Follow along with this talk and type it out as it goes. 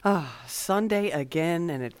Sunday again,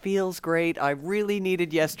 and it feels great. I really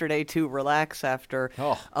needed yesterday to relax after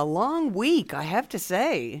a long week, I have to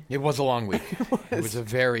say. It was a long week. It was a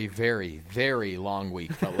very, very, very long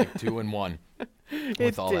week. Felt like 2 in 1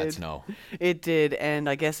 with all that snow. It did, and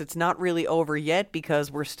I guess it's not really over yet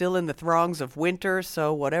because we're still in the throngs of winter,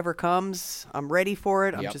 so whatever comes, I'm ready for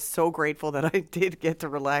it. I'm just so grateful that I did get to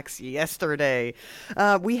relax yesterday.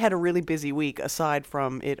 We had a really busy week, aside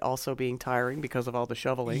from it also being tiring because of all the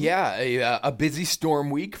shoveling. Yeah, a busy storm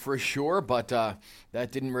week for sure, but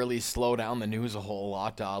that didn't really slow down the news a whole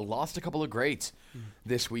lot. Lost a couple of greats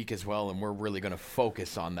this week as well, and we're really going to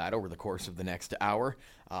focus on that over the course of the next hour.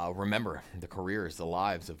 Remember, the careers, the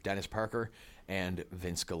lives of Dennis Parker and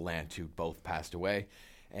Vince Gallant, who both passed away.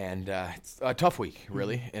 And it's a tough week,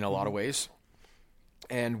 really, in a lot of ways.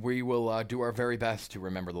 And we will do our very best to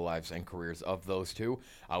remember the lives and careers of those two.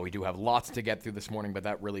 We do have lots to get through this morning, but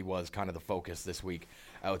that really was kind of the focus this week.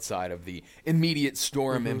 Outside of the immediate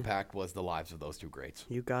storm impact was the lives of those two greats.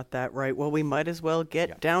 You got that right. Well, we might as well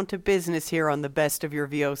get down to business here on the best of your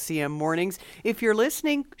VOCM mornings. If you're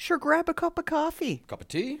listening, sure, grab a cup of coffee. Cup of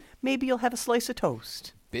tea? Maybe you'll have a slice of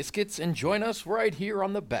toast. Biscuits, and join us right here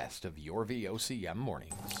on the best of your VOCM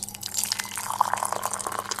mornings.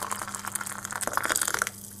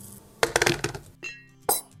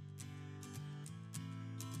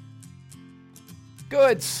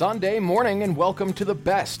 Good Sunday morning and welcome to the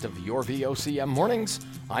best of your VOCM mornings.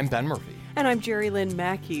 I'm Ben Murphy. And I'm Gerri Lynn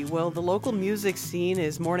Mackey. Well, the local music scene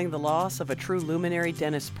is mourning the loss of a true luminary,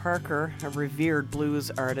 Dennis Parker, a revered blues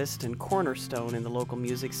artist and cornerstone in the local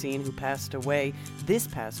music scene who passed away this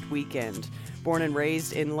past weekend. Born and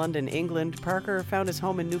raised in London, England, Parker found his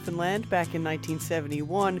home in Newfoundland back in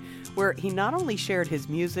 1971, where he not only shared his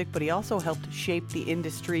music, but he also helped shape the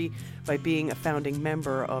industry by being a founding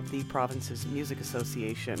member of the province's music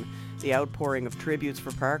association. The outpouring of tributes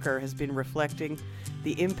for Parker has been reflecting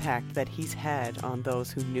the impact that he's had on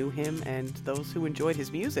those who knew him and those who enjoyed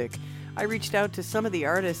his music. I reached out to some of the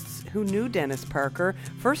artists who knew Dennis Parker.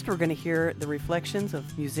 First, we're going to hear the reflections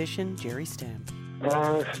of musician Gerri Stamp.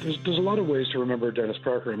 There's a lot of ways to remember Dennis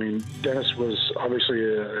Parker. I mean, Dennis was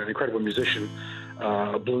obviously an incredible musician,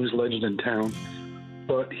 a blues legend in town,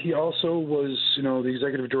 but he also was, the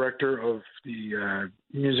executive director of the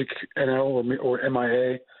Music NL or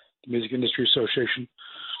MIA, the Music Industry Association.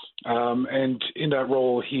 And in that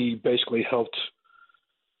role, he basically helped,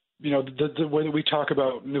 the way that we talk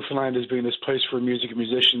about Newfoundland as being this place for music and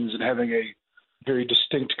musicians and having a very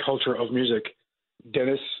distinct culture of music.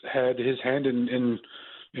 Dennis had his hand in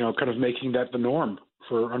kind of making that the norm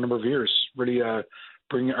for a number of years, really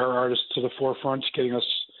bringing our artists to the forefront, getting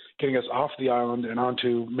us off the island and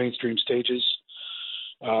onto mainstream stages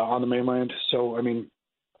on the mainland. So, I mean,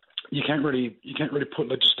 you can't really put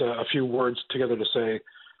just a few words together to say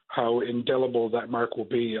how indelible that mark will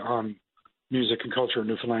be on music and culture in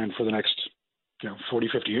Newfoundland for the next 40,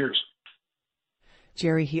 50 years.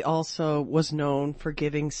 Gerri, he also was known for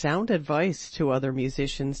giving sound advice to other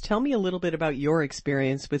musicians. Tell me a little bit about your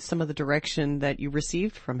experience with some of the direction that you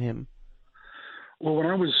received from him. Well, when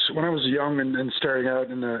I was young and starting out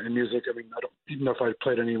in music, I mean, I don't even know if I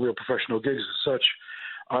played any real professional gigs as such.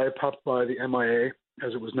 I popped by the MIA,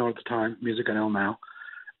 as it was known at the time, Music NL now,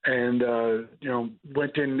 and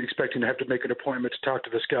went in expecting to have to make an appointment to talk to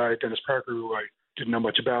this guy, Dennis Parker, who I didn't know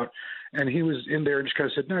much about. And he was in there and just kind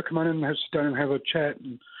of said, no, come on in and sit down and have a chat.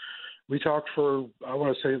 And we talked for, I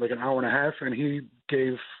want to say, like an hour and a half, and he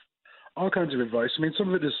gave all kinds of advice. I mean, some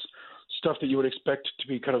of it is stuff that you would expect to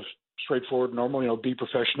be kind of straightforward, normal, be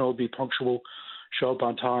professional, be punctual, show up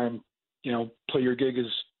on time, play your gig as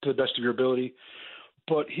to the best of your ability.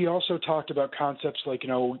 But he also talked about concepts like,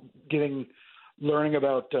 learning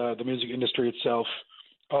about the music industry itself,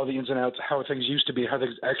 all the ins and outs, how things used to be, how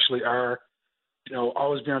things actually are,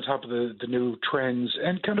 always be on top of the new trends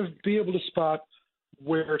and kind of be able to spot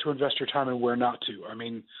where to invest your time and where not to. I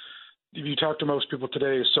mean, if you talk to most people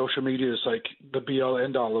today, social media is like the be-all,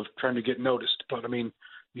 end-all of trying to get noticed. But, I mean,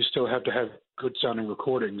 you still have to have good-sounding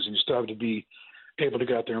recordings, and you still have to be able to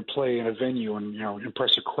get out there and play in a venue and,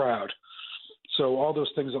 impress a crowd. So all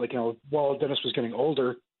those things that, while Dennis was getting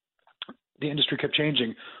older, the industry kept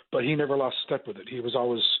changing, but he never lost step with it. He was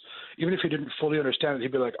always, even if he didn't fully understand it,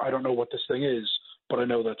 he'd be like, I don't know what this thing is, but I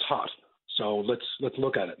know that's hot. So let's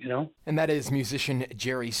look at it, And that is musician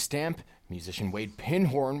Gerri Stamp. Musician Wade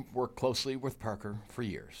Pinhorn worked closely with Parker for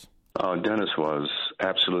years. Dennis was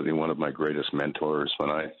absolutely one of my greatest mentors. When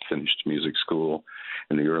I finished music school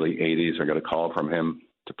in the early 80s, I got a call from him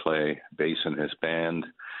to play bass in his band.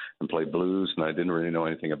 and play blues, and I didn't really know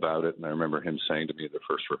anything about it. And I remember him saying to me at the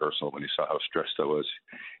first rehearsal when he saw how stressed I was,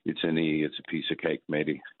 "It's an E, it's a piece of cake,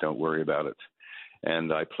 matey. Don't worry about it."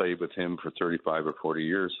 And I played with him for 35 or 40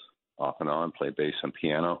 years, off and on, played bass and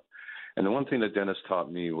piano. And the one thing that Dennis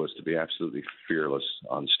taught me was to be absolutely fearless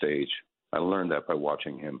on stage. I learned that by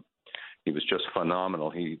watching him. He was just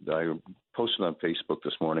phenomenal. I posted on Facebook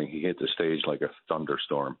this morning, he hit the stage like a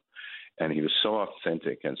thunderstorm. And he was so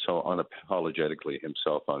authentic and so unapologetically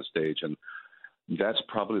himself on stage. And that's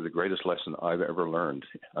probably the greatest lesson I've ever learned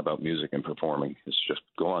about music and performing, is just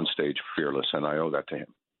go on stage fearless, and I owe that to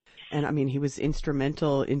him. And I mean, he was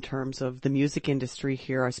instrumental in terms of the music industry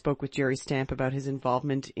here. I spoke with Gerri Stamp about his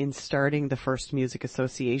involvement in starting the first music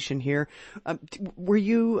association here. Were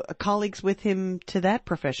you colleagues with him to that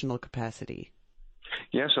professional capacity?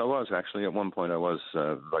 Yes, I was actually. At one point, I was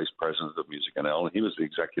vice president of Music NL, and he was the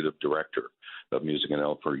executive director of Music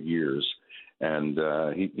NL for years. And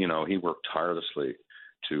he worked tirelessly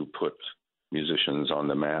to put musicians on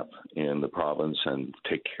the map in the province and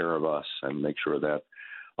take care of us and make sure that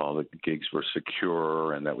all the gigs were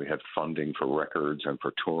secure and that we had funding for records and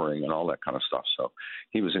for touring and all that kind of stuff. So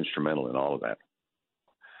he was instrumental in all of that.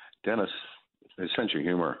 Dennis, his sense of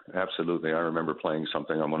humor, absolutely. I remember playing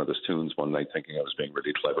something on one of his tunes one night thinking I was being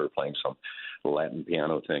really clever, playing some Latin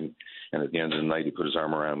piano thing. And at the end of the night, he put his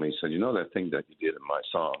arm around me and said, "You know that thing that you did in my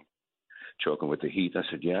song, Choking with the Heat?" I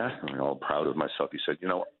said, "Yeah." I'm all proud of myself. He said,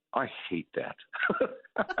 "I hate that."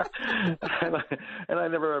 and I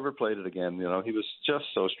never ever played it again. He was just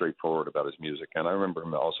so straightforward about his music. And I remember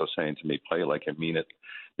him also saying to me, "Play like you mean it,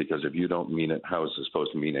 because if you don't mean it, how is it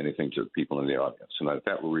supposed to mean anything to the people in the audience?" And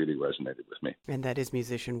that really resonated with me. And that is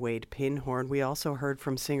musician Wade Pinhorn. We also heard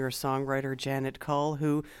from singer-songwriter Janet Cull,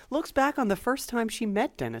 who looks back on the first time she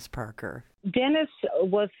met Dennis Parker. Dennis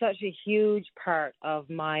was such a huge part of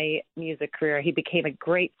my music career. He became a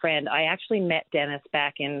great friend. I actually met Dennis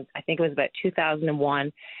back in, I think it was about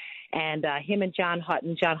 2001, and him and John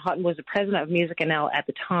Hutton. John Hutton was the president of Music NL at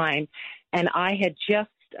the time, and I had just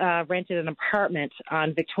rented an apartment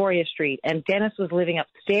on Victoria Street, and Dennis was living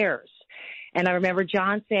upstairs. And I remember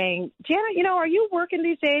John saying, "Janet, are you working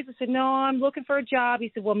these days?" I said, "No, I'm looking for a job."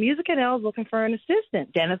 He said, "Well, Music NL is looking for an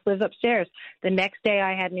assistant. Dennis lives upstairs." The next day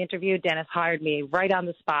I had an interview. Dennis hired me right on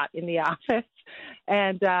the spot in the office.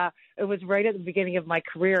 And it was right at the beginning of my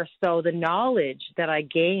career. So the knowledge that I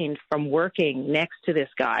gained from working next to this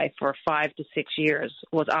guy for 5 to 6 years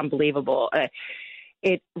was unbelievable.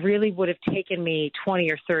 It really would have taken me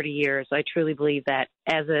 20 or 30 years, I truly believe that,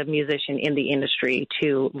 as a musician in the industry,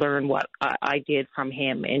 to learn what I did from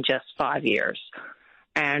him in just 5 years.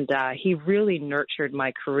 And he really nurtured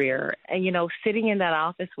my career. And, sitting in that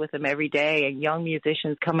office with him every day and young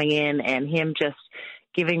musicians coming in and him just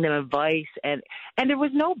giving them advice. And there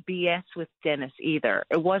was no BS with Dennis either.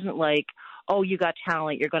 It wasn't like, "Oh, you got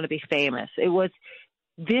talent, you're going to be famous." It was,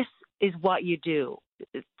 "This is what you do.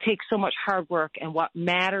 It takes so much hard work, and what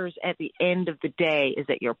matters at the end of the day is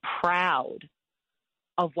that you're proud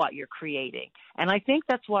of what you're creating." And I think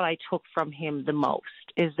that's what I took from him the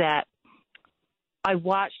most, is that I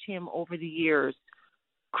watched him over the years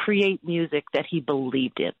create music that he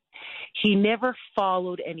believed in. He never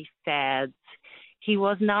followed any fads. He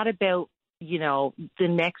was not about, the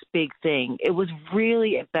next big thing. It was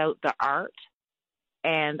really about the art.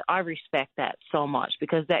 And I respect that so much,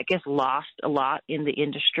 because that gets lost a lot in the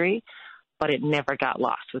industry, but it never got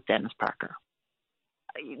lost with Dennis Parker.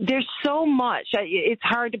 There's so much. It's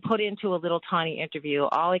hard to put into a little tiny interview.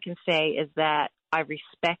 All I can say is that I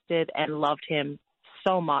respected and loved him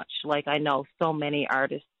so much, like I know so many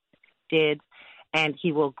artists did, and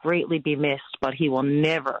he will greatly be missed, but he will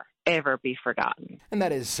never, ever be forgotten. And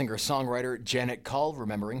that is singer-songwriter Janet Cull,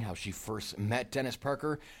 remembering how she first met Dennis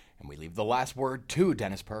Parker. And we leave the last word to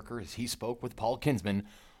Dennis Parker as he spoke with Paul Kinsman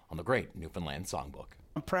on the great Newfoundland Songbook.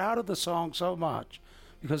 I'm proud of the song so much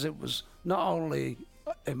because it was not only,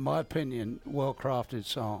 in my opinion, well-crafted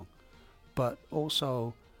song, but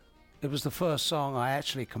also it was the first song I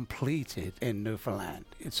actually completed in Newfoundland.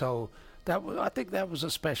 And so I think that was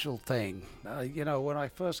a special thing. When I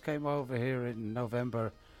first came over here in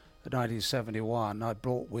November 1971, I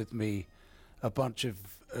brought with me a bunch of,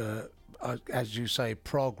 as you say,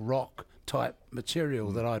 prog rock type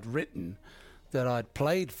material that I'd written, that I'd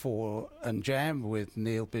played for and jammed with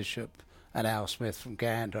Neil Bishop and Al Smith from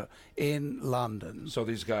Gander in London. So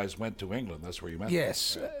these guys went to England, that's where you met them?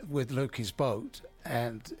 Yes, with Lukey's Boat.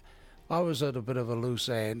 And I was at a bit of a loose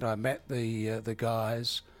end. I met the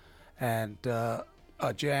guys, and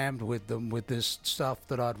I jammed with them with this stuff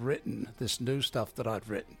that I'd written, this new stuff that I'd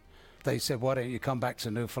written. They said, "Why don't you come back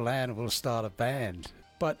to Newfoundland and we'll start a band?"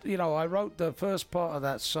 But, I wrote the first part of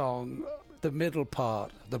that song, the middle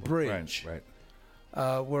part, the bridge,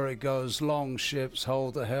 where it goes, long ships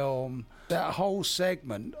hold the helm. That whole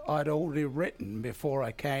segment I'd already written before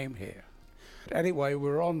I came here. Anyway, we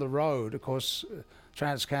were on the road, of course,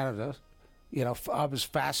 Trans-Canada. I was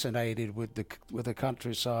fascinated with the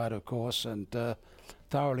countryside, of course, and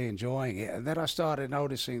thoroughly enjoying it. And then I started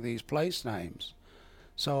noticing these place names.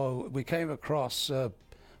 So we came across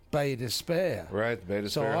Bay d'Espoir. Right, Bay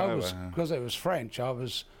d'Espoir. So I was, because it was French, I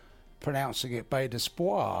was pronouncing it Bay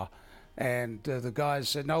d'Espoir. And the guys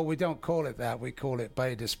said, no, we don't call it that. We call it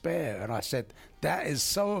Bay d'Espoir. And I said, that is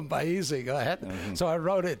so amazing. So I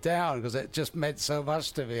wrote it down because it just meant so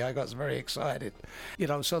much to me. I got very excited.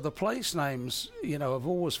 So the place names, have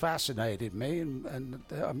always fascinated me, and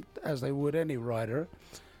as they would any writer.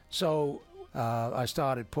 So I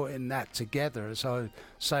started putting that together. So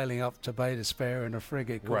sailing up to Bay d'Espoir in a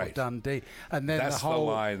frigate called Dundee, and then that's the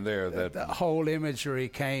line there. The whole imagery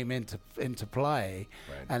came into play,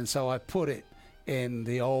 and so I put it in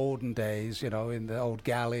the olden days, in the old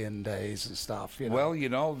galleon days and stuff. Well,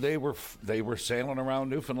 they were sailing around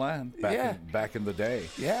Newfoundland back in the day.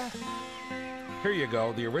 Yeah. Here you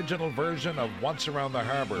go, the original version of "Once Around the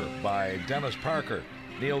Harbor" by Dennis Parker,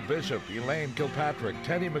 Neil Bishop, Elaine Kilpatrick,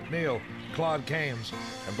 Teddy McNeil, Claude Kames,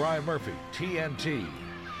 and Brian Murphy, TNT.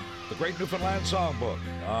 The Great Newfoundland Songbook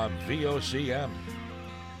on VOCM.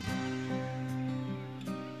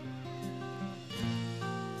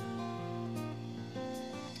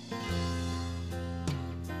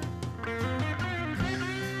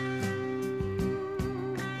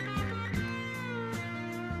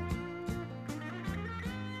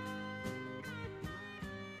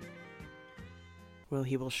 Well,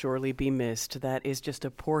 he will surely be missed. That is just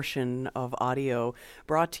a portion of audio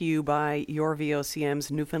brought to you by Your VOCM's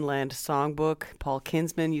Newfoundland Songbook. Paul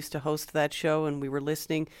Kinsman used to host that show, and we were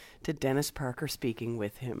listening to Dennis Parker speaking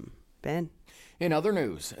with him. Ben? In other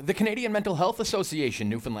news, the Canadian Mental Health Association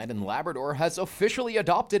Newfoundland and Labrador has officially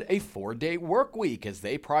adopted a 4-day work week as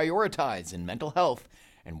they prioritize in mental health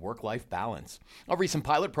and work-life balance. A recent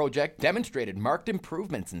pilot project demonstrated marked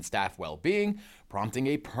improvements in staff well-being, prompting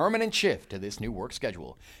a permanent shift to this new work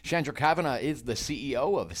schedule. Chandra Kavanagh is the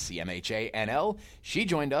CEO of CMHA NL. She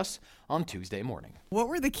joined us on Tuesday morning. What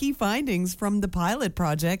were the key findings from the pilot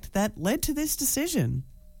project that led to this decision?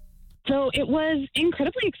 So it was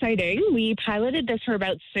incredibly exciting. We piloted this for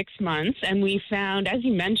about 6 months, and we found, as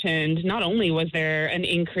you mentioned, not only was there an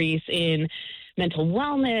increase in mental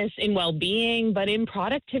wellness, in well-being, but in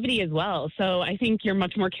productivity as well. So I think you're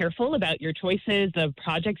much more careful about your choices of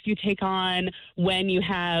projects you take on when you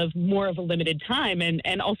have more of a limited time,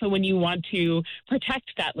 and also when you want to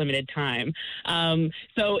protect that limited time.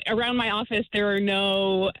 So around my office, there are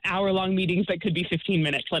no hour-long meetings that could be 15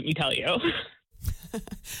 minutes, let me tell you.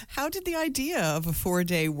 How did the idea of a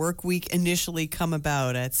 4-day work week initially come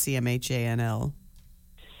about at CMHA-NL?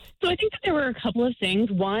 So I think that there were a couple of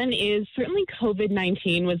things. One is certainly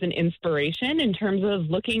COVID-19 was an inspiration in terms of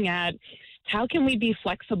looking at how can we be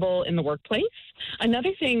flexible in the workplace.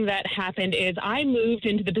 Another thing that happened is I moved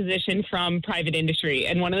into the position from private industry.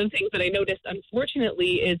 And one of the things that I noticed,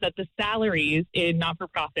 unfortunately, is that the salaries in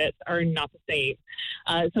not-for-profits are not the same.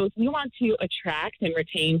 So if we want to attract and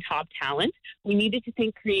retain top talent, we needed to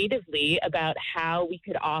think creatively about how we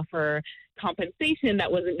could offer compensation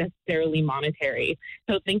that wasn't necessarily monetary.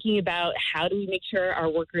 So thinking about how do we make sure our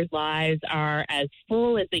workers' lives are as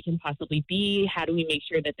full as they can possibly be, how do we make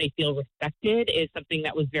sure that they feel respected is something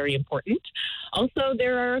that was very important. Also,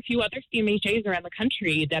 there are a few other CMHAs around the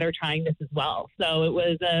country that are trying this as well. So it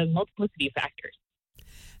was a multiplicity of factors.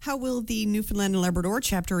 How will the Newfoundland and Labrador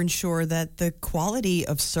chapter ensure that the quality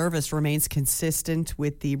of service remains consistent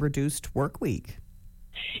with the reduced work week?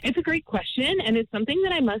 It's a great question, and it's something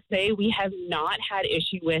that I must say we have not had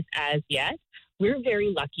issue with as yet. We're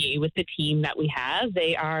very lucky with the team that we have.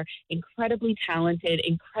 They are incredibly talented,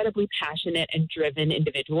 incredibly passionate and driven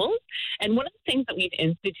individuals. And one of the things that we've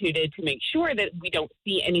instituted to make sure that we don't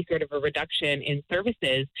see any sort of a reduction in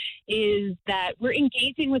services is that we're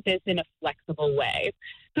engaging with this in a flexible way.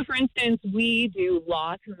 So, for instance, we do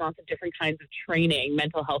lots and lots of different kinds of training,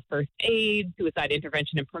 mental health first aid, suicide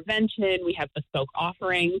intervention and prevention. We have bespoke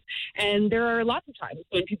offerings. And there are lots of times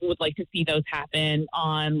when people would like to see those happen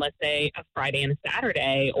on, let's say, a Friday and a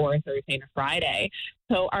Saturday or a Thursday and a Friday.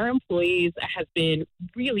 So our employees have been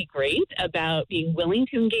really great about being willing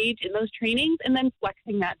to engage in those trainings and then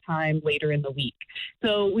flexing that time later in the week.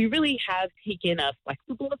 So we really have taken a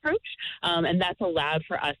flexible approach, and that's allowed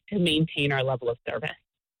for us to maintain our level of service.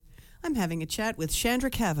 I'm having a chat with Chandra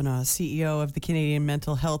Kavanagh, CEO of the Canadian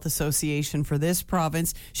Mental Health Association for this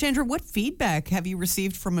province. Chandra, what feedback have you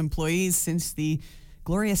received from employees since the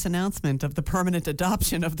glorious announcement of the permanent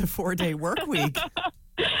adoption of the 4-day work week?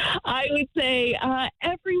 I would say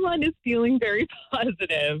everyone is feeling very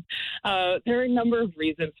positive. There are a number of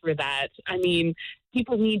reasons for that. I mean,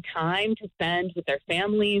 people need time to spend with their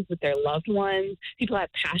families, with their loved ones. People have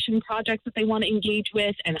passion projects that they want to engage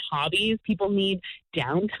with and hobbies. People need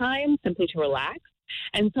downtime simply to relax.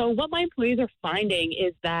 And so what my employees are finding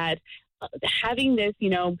is that having this,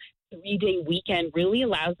 3-day weekend really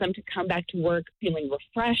allows them to come back to work feeling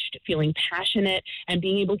refreshed, feeling passionate, and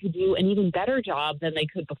being able to do an even better job than they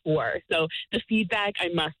could before. So the feedback, I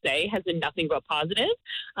must say, has been nothing but positive.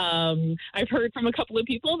 I've heard from a couple of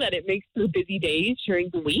people that it makes for busy days during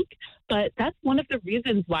the week, but that's one of the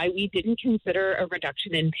reasons why we didn't consider a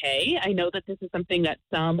reduction in pay. I know that this is something that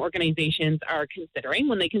some organizations are considering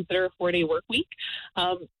when they consider a 4-day work week.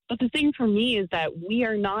 But the thing for me is that we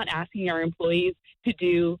are not asking our employees to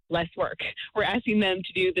do less work. We're asking them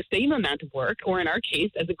to do the same amount of work, or in our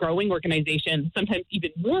case, as a growing organization, sometimes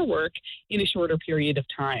even more work in a shorter period of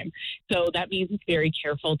time. So that means it's very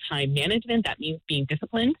careful time management. That means being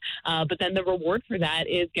disciplined. But then the reward for that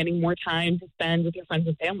is getting more time to spend with your friends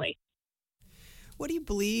and family. What do you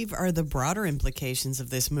believe are the broader implications of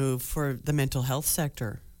this move for the mental health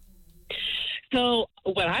sector? So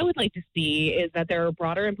what I would like to see is that there are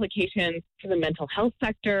broader implications for the mental health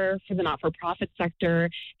sector, for the not-for-profit sector,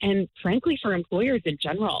 and frankly for employers in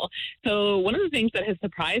general. So one of the things that has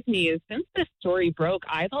surprised me is since this story broke,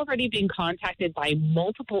 I've already been contacted by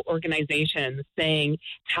multiple organizations saying,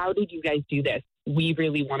 how did you guys do this? We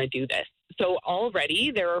really want to do this. So already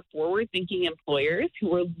there are forward-thinking employers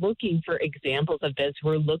who are looking for examples of this, who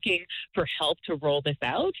are looking for help to roll this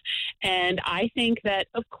out. And I think that,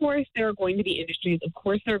 of course, there are going to be industries, of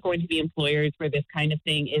course, there are going to be employers where this kind of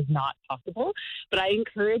thing is not possible. But I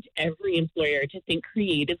encourage every employer to think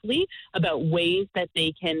creatively about ways that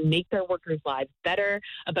they can make their workers' lives better,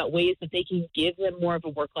 about ways that they can give them more of a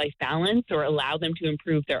work-life balance or allow them to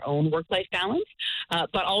improve their own work-life balance.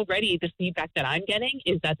 But already the feedback that I'm getting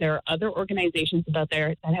is that there are other organizations out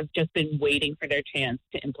there that have just been waiting for their chance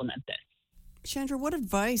to implement this. Chandra, what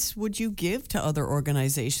advice would you give to other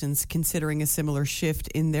organizations considering a similar shift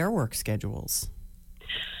in their work schedules?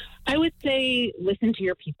 I would say listen to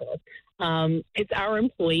your people. It's our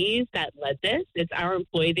employees that led this. It's our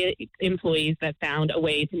employees that found a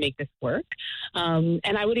way to make this work. And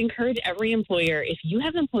I would encourage every employer, if you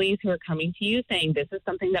have employees who are coming to you saying this is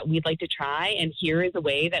something that we'd like to try and here is a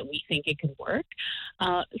way that we think it could work,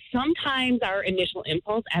 sometimes our initial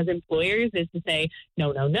impulse as employers is to say,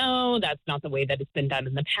 no, that's not the way that it's been done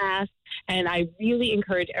in the past. And I really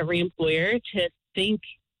encourage every employer to think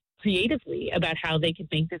creatively about how they could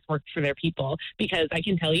make this work for their people, because I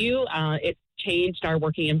can tell you it's changed our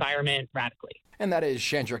working environment radically. And that is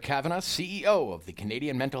Chandra Kavanagh, CEO of the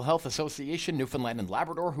Canadian Mental Health Association, Newfoundland and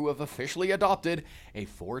Labrador, who have officially adopted a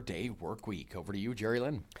 4-day work week. Over to you, Gerri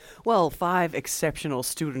Lynn. Well, 5 exceptional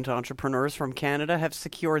student entrepreneurs from Canada have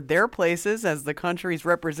secured their places as the country's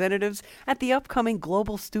representatives at the upcoming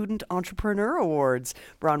Global Student Entrepreneur Awards.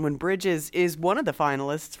 Bronwyn Bridges is one of the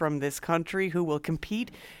finalists from this country who will compete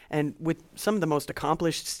and with some of the most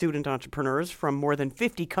accomplished student entrepreneurs from more than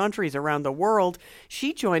 50 countries around the world.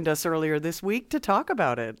 She joined us earlier this week to talk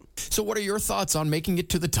about it. So what are your thoughts on making it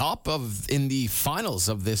to the top in the finals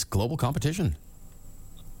of this global competition?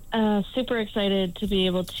 Super excited to be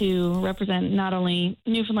able to represent not only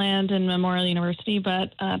Newfoundland and Memorial University,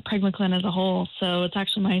 but Pragma as a whole. So it's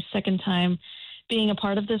actually my second time being a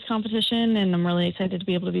part of this competition, and I'm really excited to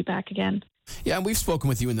be able to be back again. Yeah, and we've spoken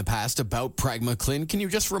with you in the past about Pragma. Can you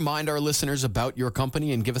just remind our listeners about your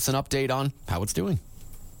company and give us an update on how it's doing?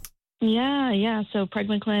 Yeah. So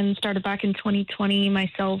Pragma started back in 2020.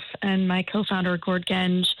 Myself and my co-founder, Gord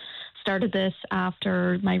Genge, started this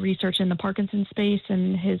after my research in the Parkinson's space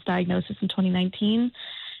and his diagnosis in 2019.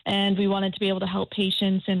 And we wanted to be able to help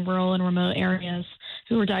patients in rural and remote areas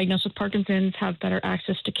who were diagnosed with Parkinson's have better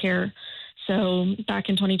access to care. So back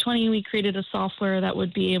in 2020, we created a software that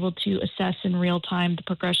would be able to assess in real time the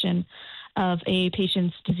progression of a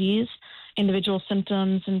patient's disease, individual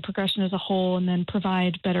symptoms and progression as a whole, and then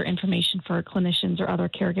provide better information for clinicians or other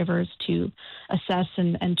caregivers to assess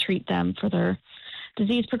and treat them for their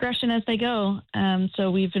disease progression as they go. So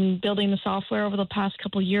we've been building the software over the past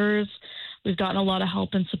couple of years. We've gotten a lot of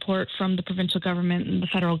help and support from the provincial government and the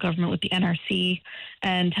federal government with the NRC,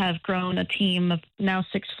 and have grown a team of now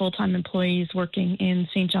 6 full-time employees working in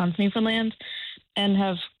St. John's, Newfoundland, and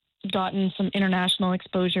have gotten some international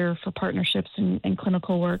exposure for partnerships and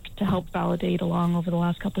clinical work to help validate along over the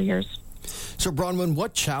last couple of years. So, Bronwyn,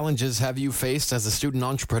 what challenges have you faced as a student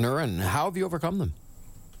entrepreneur, and how have you overcome them?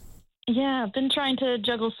 Yeah, I've been trying to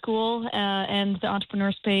juggle school and the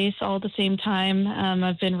entrepreneur space all at the same time.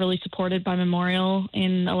 I've been really supported by Memorial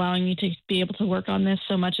in allowing me to be able to work on this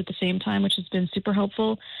so much at the same time, which has been super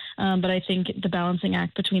helpful. But I think the balancing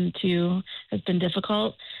act between the two has been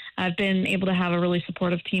difficult. I've been able to have a really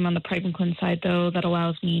supportive team on the Pride McClin side, though, that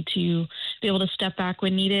allows me to be able to step back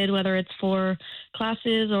when needed, whether it's for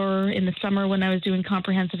classes or in the summer when I was doing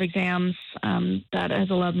comprehensive exams. That has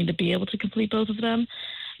allowed me to be able to complete both of them.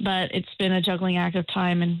 But it's been a juggling act of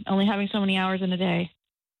time and only having so many hours in a day.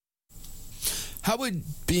 How would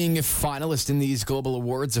being a finalist in these global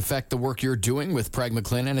awards affect the work you're doing with Pride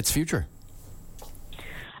McClin and its future?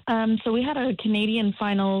 So we had a Canadian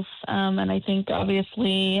finals, and I think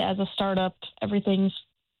obviously as a startup, every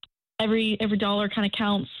dollar kind of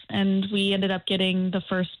counts, and we ended up getting the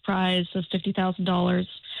first prize of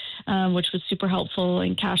 $50,000, which was super helpful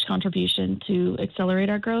in cash contribution to accelerate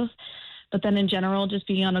our growth. But then in general, just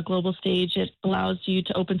being on a global stage, it allows you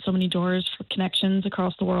to open so many doors for connections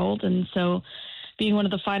across the world. And so being one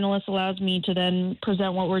of the finalists allows me to then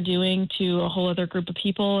present what we're doing to a whole other group of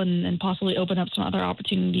people and possibly open up some other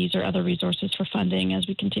opportunities or other resources for funding as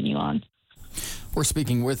we continue on. We're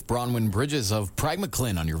speaking with Bronwyn Bridges of Pride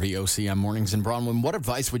McClin on your VOCM Mornings. And Bronwyn, what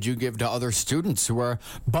advice would you give to other students who are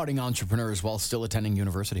budding entrepreneurs while still attending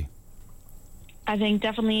university? I think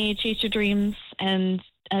definitely chase your dreams, and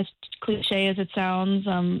as cliche as it sounds,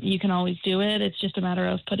 you can always do it. It's just a matter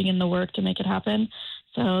of putting in the work to make it happen.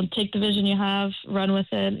 So take the vision you have, run with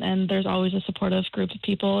it, and there's always a supportive group of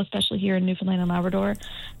people, especially here in Newfoundland and Labrador,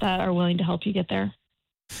 that are willing to help you get there.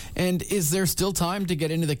 And is there still time to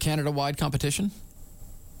get into the Canada-wide competition?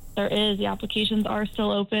 There is. The applications are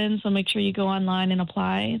still open, so make sure you go online and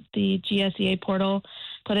apply. The GSEA portal,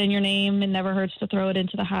 put in your name. It never hurts to throw it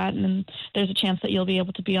into the hat, and there's a chance that you'll be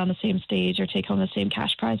able to be on the same stage or take home the same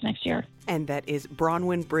cash prize next year. And that is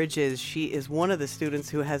Bronwyn Bridges. She is one of the students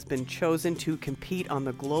who has been chosen to compete on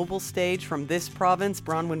the global stage from this province.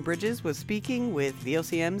 Bronwyn Bridges was speaking with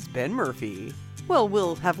VOCM's Ben Murphy. Well,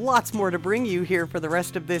 we'll have lots more to bring you here for the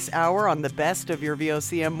rest of this hour on the best of your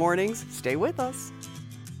VOCM mornings. Stay with us.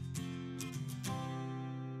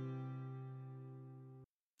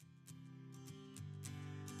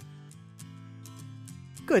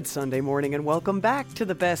 Good Sunday morning and welcome back to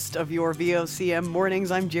the best of your VOCM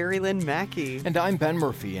mornings. I'm Gerri Lynn Mackey. And I'm Ben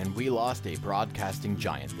Murphy, and we lost a broadcasting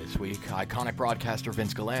giant this week. Iconic broadcaster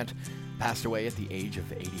Vince Gallant passed away at the age of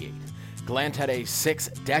 88. Gallant had a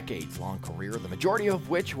 6-decades-long career, the majority of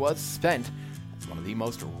which was spent as one of the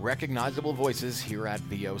most recognizable voices here at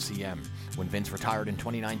VOCM. When Vince retired in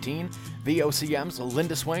 2019, VOCM's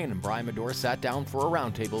Linda Swain and Brian Medore sat down for a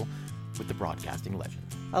roundtable with the broadcasting legend.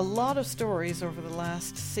 A lot of stories over the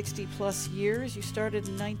last 60-plus years. You started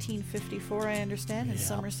in 1954, I understand, in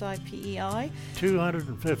Summerside, PEI.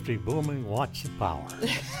 250 booming watts of power.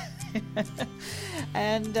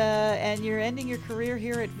 And you're ending your career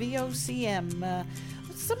here at VOCM.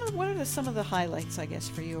 What are some of the highlights, I guess,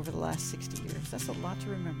 for you over the last 60 years? That's a lot to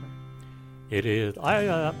remember. It is.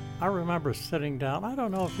 I remember sitting down. I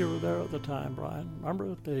don't know if you were there at the time, Brian. Remember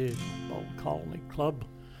at the old Colony Club?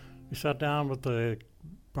 We sat down with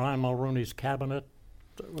Brian Mulrooney's cabinet,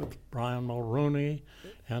 with Brian Mulrooney,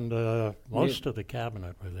 and most of the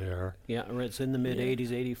cabinet were there. Yeah, it's in the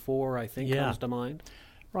mid-'80s, 84, I think, comes to mind.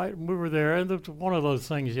 Right, we were there, and it's one of those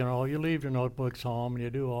things, you leave your notebooks home, and you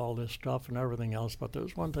do all this stuff and everything else, but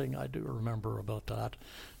there's one thing I do remember about that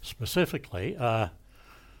specifically.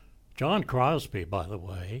 John Crosby, by the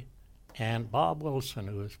way, and Bob Wilson,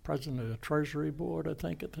 who was president of the Treasury Board, I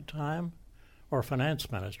think, at the time, or finance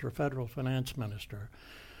minister, federal finance minister.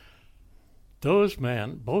 Those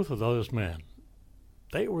men, both of those men,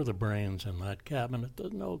 they were the brains in that cabinet.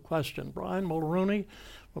 There's no question. Brian Mulrooney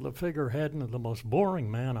was the figurehead and the most boring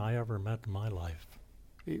man I ever met in my life.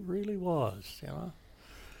 He really was,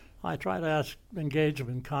 I try to engage him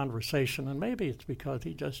in conversation, and maybe it's because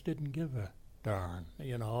he just didn't give a darn,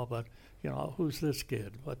 but, who's this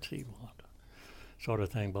kid? What's he want? Sort of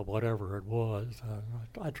thing, but whatever it was,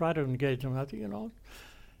 I try to engage him.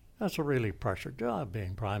 That's a really pressured job,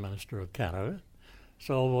 being Prime Minister of Canada.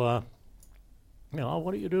 So,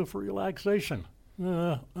 what do you do for relaxation?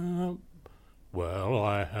 Well,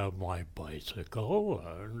 I have my bicycle,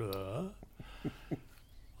 and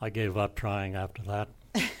I gave up trying after that.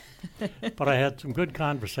 But I had some good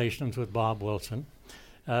conversations with Bob Wilson.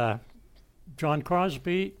 John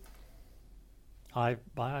Crosby, I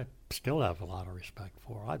still have a lot of respect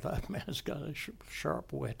for. I thought, man, has got a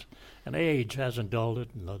sharp wit, and age hasn't dulled it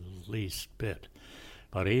in the least bit.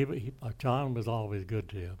 But John was always good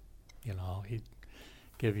to you. You know, he'd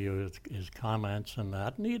give you his comments and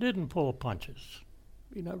that, and he didn't pull punches.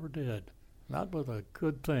 He never did. That was a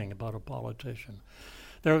good thing about a politician.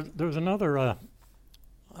 There was another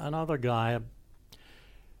guy,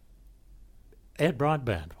 Ed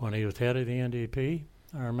Broadbent, when he was head of the NDP.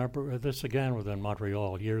 I remember this again was in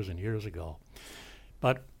Montreal years and years ago.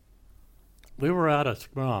 But we were at a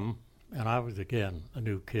scrum, and I was, again, a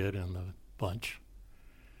new kid in the bunch.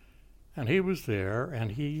 And he was there,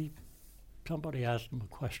 and somebody asked him a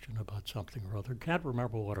question about something or other. Can't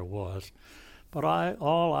remember what it was. But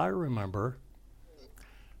all I remember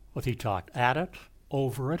was he talked at it,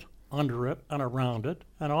 over it, under it, and around it,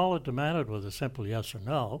 and all it demanded was a simple yes or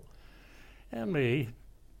no. And me,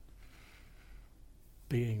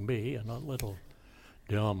 being me, and a little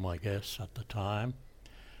dumb, I guess, at the time,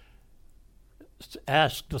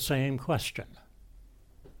 asked the same question.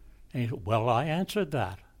 And he said, well, I answered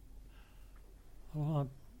that. Well,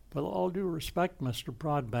 with all due respect, Mr.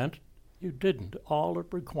 Broadbent, you didn't. All it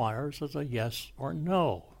requires is a yes or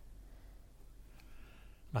no.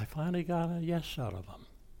 And I finally got a yes out of him.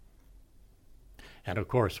 And of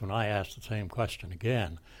course, when I asked the same question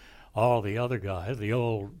again, all the other guys, the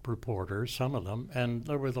old reporters, some of them, and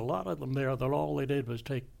there was a lot of them there that all they did was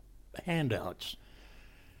take handouts.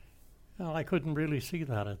 Well, I couldn't really see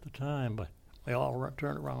that at the time, but they all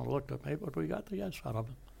turned around and looked at me, but we got the yes out of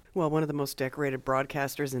it. Well, one of the most decorated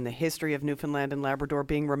broadcasters in the history of Newfoundland and Labrador,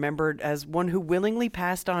 being remembered as one who willingly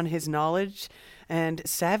passed on his knowledge and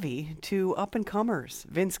savvy to up-and-comers.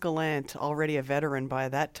 Vince Gallant, already a veteran by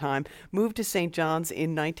that time, moved to St. John's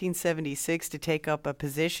in 1976 to take up a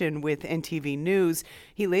position with NTV News.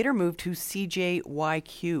 He later moved to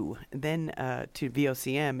CJYQ, then to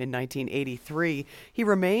VOCM in 1983. He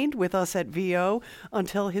remained with us at VO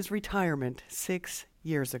until his retirement 6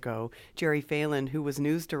 years ago. Gerri Phelan, who was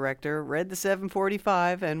news director, read the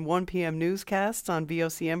 7:45 and 1 p.m. newscasts on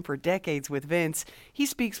VOCM for decades with Vince. He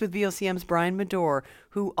speaks with VOCM's Brian Medore,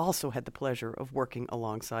 who also had the pleasure of working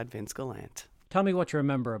alongside Vince Gallant. Tell me what you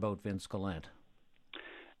remember about Vince Gallant.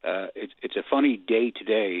 It's a funny day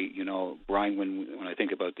today, you know, Brian, when I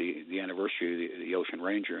think about the anniversary of the Ocean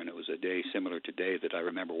Ranger, and it was a day similar today that I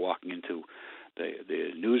remember walking into the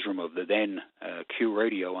newsroom of the then Q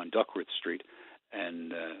Radio on Duckworth Street.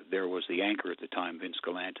 And there was the anchor at the time, Vince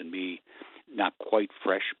Gallant, and me, not quite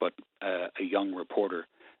fresh, but a young reporter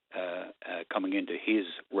coming into his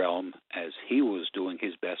realm as he was doing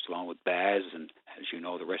his best along with Baz and, as you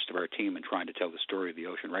know, the rest of our team, and trying to tell the story of the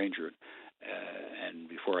Ocean Ranger. And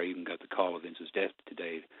before I even got the call of Vince's death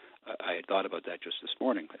today, I had thought about that just this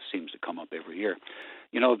morning. It seems to come up every year.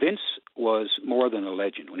 You know, Vince was more than a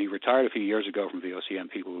legend. When he retired a few years ago from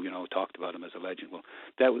VOCM, people, you know, talked about him as a legend. Well,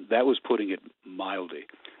 that was putting it mildly.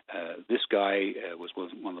 This guy was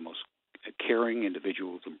one of the most caring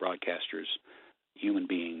individuals and broadcasters, human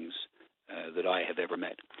beings, that I have ever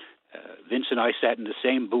met. Vince and I sat in the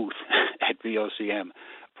same booth at VOCM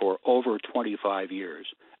for over 25 years,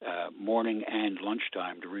 morning and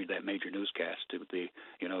lunchtime, to read that major newscast.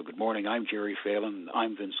 Good morning, I'm Gerri Phelan,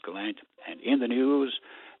 I'm Vince Gallant, and in the news,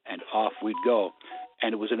 and off we'd go.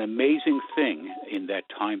 And it was an amazing thing in that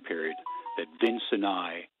time period that Vince and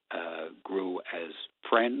I grew as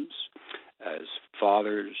friends, as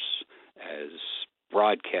fathers, as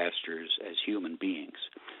broadcasters, as human beings.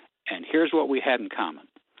 And here's what we had in common,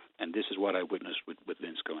 and this is what I witnessed with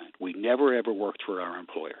Vince Gallant. We never, ever worked for our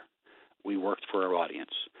employer. We worked for our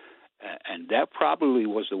audience. And that probably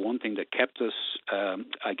was the one thing that kept us,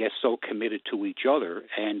 I guess, so committed to each other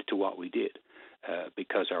and to what we did.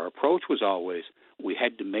 Because our approach was always, we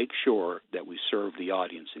had to make sure that we served the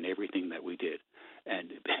audience in everything that we did.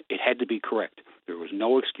 And it had to be correct. There was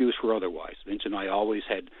no excuse for otherwise. Vince and I always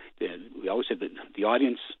said that the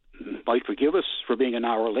audience might forgive us for being an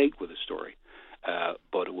hour late with a story,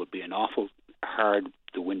 but it would be an awful hard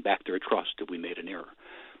to win back their trust if we made an error.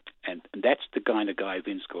 And that's the kind of guy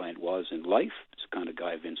Vince Gallant was in life. It's the kind of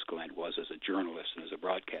guy Vince Gallant was as a journalist and as a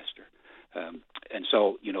broadcaster. And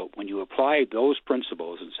so, you know, when you apply those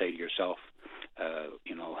principles and say to yourself,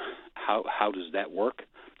 how does that work?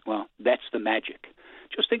 Well, that's the magic.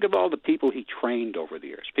 Just think of all the people he trained over the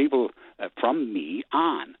years, people from me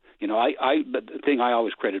on. You know, the thing I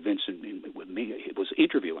always credit Vince with me, it was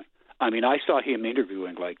interviewing. I mean, I saw him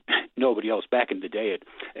interviewing like nobody else back in the day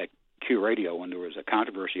at Q Radio when there was a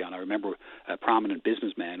controversy on. I remember a prominent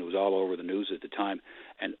businessman who was all over the news at the time.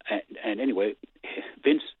 And anyway,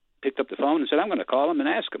 Vince picked up the phone and said, I'm going to call him and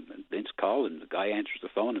ask him. And Vince called, and the guy answers the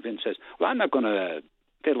phone, and Vince says, well, I'm not going to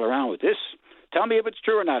fiddle around with this. Tell me if it's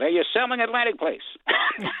true or not. Are you selling Atlantic Place?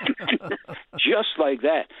 Just like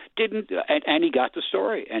that. And he got the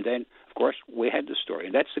story. And then, of course, we had the story.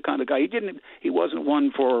 And that's the kind of guy. He wasn't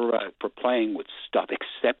one for playing with stuff,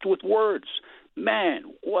 except with words. Man,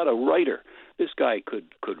 what a writer. This guy could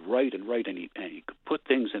write and write, and he could put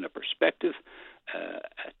things in a perspective, a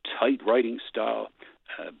tight writing style,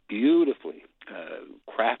 beautifully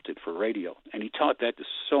crafted for radio. And he taught that to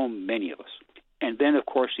so many of us. And then, of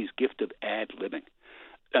course, his gift of ad-libbing.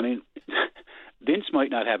 I mean, Vince might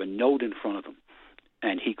not have a note in front of him,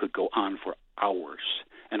 and he could go on for hours.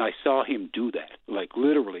 And I saw him do that. Like,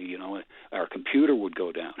 literally, our computer would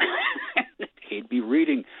go down. He'd be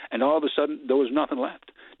reading, and all of a sudden, there was nothing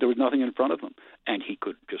left. There was nothing in front of him. And he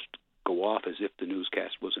could just go off as if the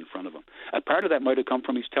newscast was in front of him. Part of that might have come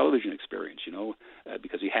from his television experience,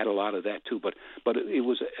 because he had a lot of that too. But it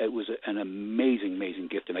was an amazing, amazing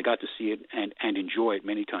gift, and I got to see it and enjoy it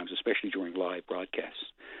many times, especially during live broadcasts.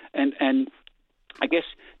 And I guess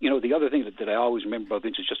the other thing that I always remember about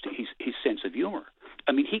Vince is just his sense of humor.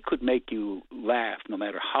 I mean, he could make you laugh no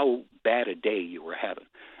matter how bad a day you were having.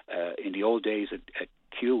 In the old days at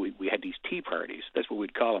Q, we had these tea parties. That's what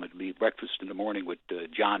we'd call them. It'd be breakfast in the morning with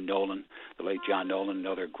John Nolan, the late John Nolan,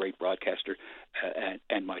 another great broadcaster,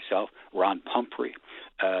 and myself, Ron Pumphrey.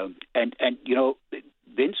 And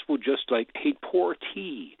Vince would just he'd pour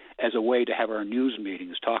tea as a way to have our news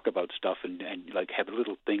meetings, talk about stuff, and have a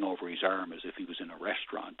little thing over his arm as if he was in a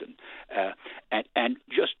restaurant, and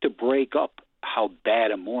just to break up how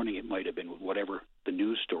bad a morning it might have been with whatever the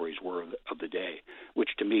news stories were of the day, which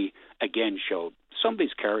to me, again, showed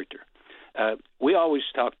somebody's character. We always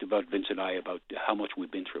talked about, Vince and I, about how much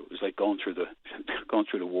we've been through. It was like going through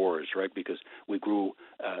the wars, right? Because we grew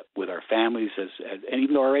with our families, and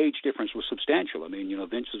even though our age difference was substantial. I mean,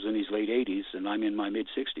 Vince was in his late 80s, and I'm in my mid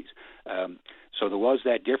 60s. So there was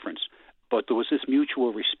that difference. But there was this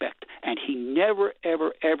mutual respect, and he never,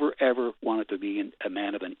 ever, ever, ever wanted to be a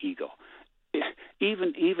man of an ego.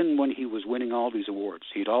 Even when he was winning all these awards,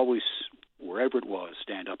 he'd always, wherever it was,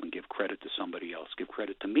 stand up and give credit to somebody else, give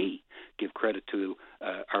credit to me, give credit to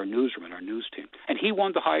our newsroom and our news team. And he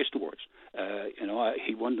won the highest awards.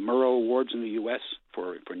 He won the Murrow Awards in the U.S.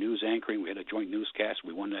 for news anchoring. We had a joint newscast.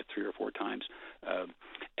 We won that 3 or 4 times,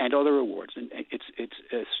 and other awards. And it's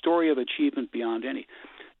a story of achievement beyond any.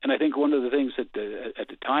 And I think one of the things that at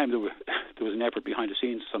the time there was an effort behind the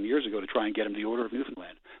scenes some years ago to try and get him the Order of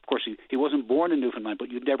Newfoundland. Of course, he wasn't born in Newfoundland, but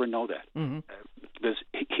you'd never know that. Mm-hmm. Because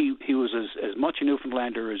he was as much a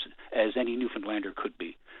Newfoundlander as any Newfoundlander could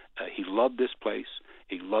be. He loved this place.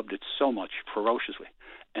 He loved it so much, ferociously,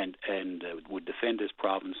 and would defend his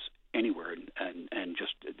province anywhere, and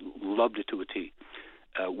just loved it to a T.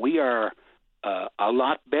 We are a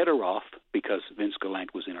lot better off because Vince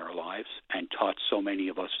Gallant was in our lives and taught so many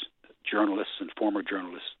of us journalists and former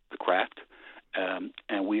journalists the craft.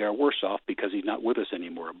 And we are worse off because he's not with us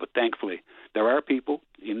anymore. But thankfully, there are people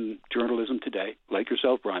in journalism today, like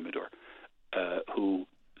yourself, Brian Medor, who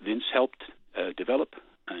Vince helped develop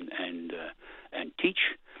and teach,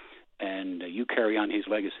 and you carry on his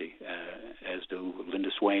legacy, as do Linda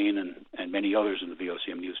Swain and many others in the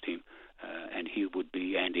VOCM News team. And he would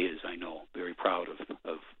be, and is, I know, very proud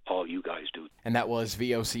of all you guys do. And that was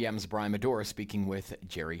VOCM's Brian Medora speaking with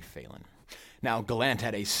Gerri Phelan. Now, Gallant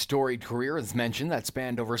had a storied career, as mentioned, that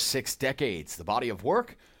spanned over 6 decades. The body of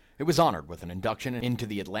work, it was honored with an induction into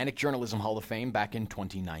the Atlantic Journalism Hall of Fame back in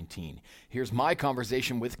 2019. Here's my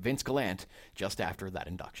conversation with Vince Gallant just after that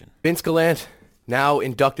induction. Vince Gallant, now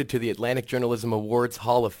inducted to the Atlantic Journalism Awards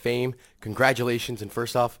Hall of Fame. Congratulations, and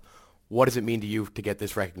first off, what does it mean to you to get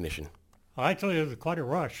this recognition? Actually, it was quite a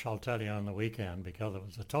rush, I'll tell you, on the weekend, because it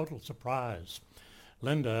was a total surprise.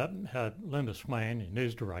 Linda Swain, the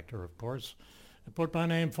news director, of course, put my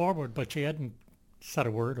name forward, but she hadn't said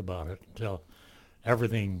a word about it until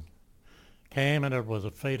everything came, and it was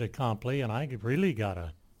a fait accompli, and I really got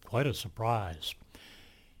quite a surprise.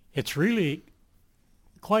 It's really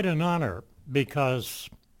quite an honor because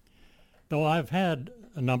though I've had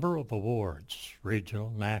a number of awards,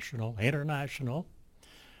 regional, national, international,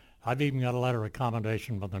 I've even got a letter of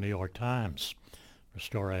commendation from the New York Times, a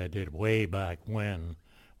story I did way back when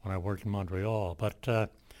I worked in Montreal. But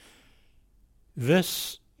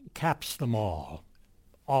this caps them all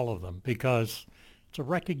of them, because it's a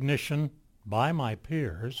recognition by my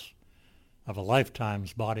peers of a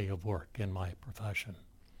lifetime's body of work in my profession.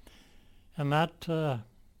 And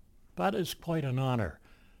that is quite an honor.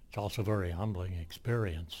 It's also a very humbling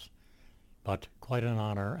experience, but quite an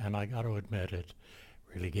honor, and I got to admit it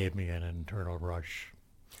really gave me an internal rush.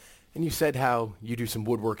 And you said how you do some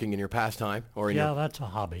woodworking in your pastime, or in that's a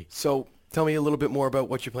hobby. So Tell me a little bit more about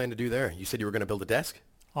what you plan to do there. You said you were going to build a desk?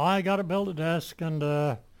 I got to build a desk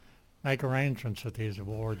and make arrangements with these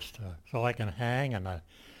awards so I can hang and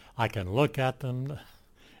I can look at them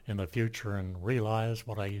in the future and realize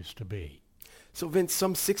what I used to be. So Vince,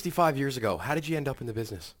 some 65 years ago, how did you end up in the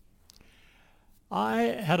business? I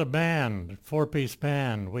had a band, 4-piece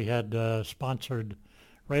band. We had sponsored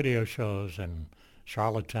radio shows in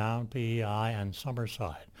Charlottetown, PEI, and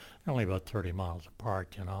Summerside. Only about 30 miles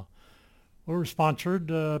apart, you know. We were sponsored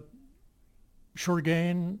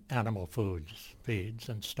Suregain animal feeds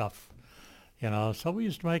and stuff, you know. So we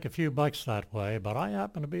used to make a few bucks that way, but I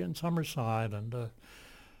happened to be in Summerside, and the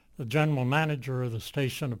general manager of the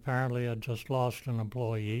station apparently had just lost an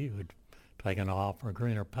employee who'd taken off for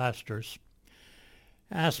greener pastures.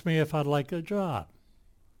 Asked me if I'd like a job.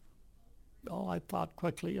 Oh, I thought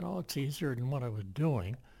quickly, you know, it's easier than what I was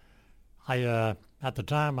doing. At the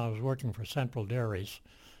time, I was working for Central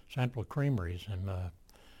Creameries in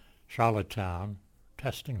Charlottetown,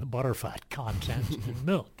 testing the butterfat content in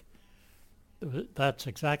milk. That's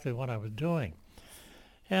exactly what I was doing.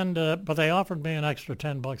 And but they offered me an extra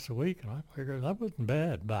 $10 a week, and I figured that wasn't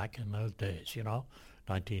bad back in those days, you know,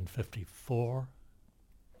 1954.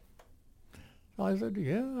 So I said,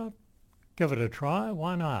 yeah, I'll give it a try.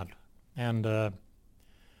 Why not? And I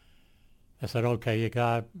said, okay,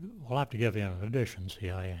 we'll have to give you an audition, see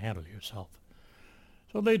how you handle yourself.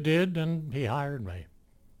 So they did, and he hired me.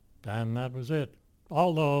 And that was it.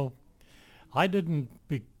 Although I didn't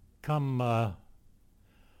become a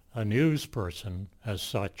news person as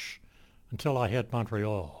such until I hit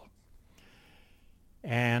Montreal.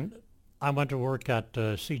 And I went to work at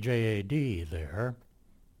CJAD there,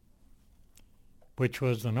 which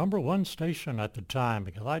was the number one station at the time,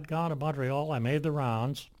 because I'd gone to Montreal, I made the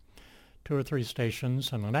rounds, 2 or 3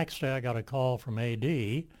 stations, and the next day I got a call from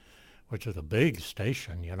AD, which is a big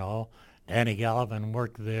station, you know. Danny Gallivan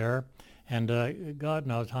worked there, and God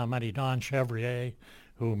knows how many. Don Chevrier,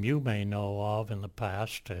 whom you may know of in the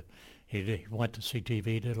past, he went to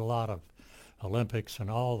CTV, did a lot of Olympics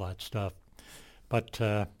and all that stuff. But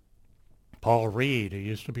Paul Reed, who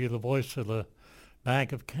used to be the voice of the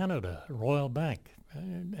Bank of Canada, Royal Bank,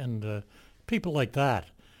 and people like that.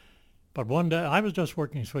 But one day, I was just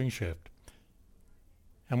working swing shift,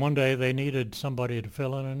 and one day they needed somebody to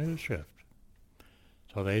fill in a news shift.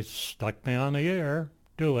 So they stuck me on the air,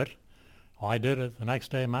 do it. Well, I did it. The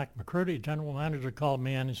next day, Mac McCurdy, general manager, called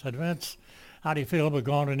me in and said, Vince, how do you feel about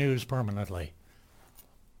going to news permanently?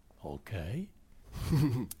 Okay.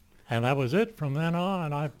 And that was it from then on,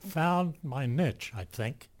 and I found my niche, I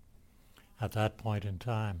think, at that point in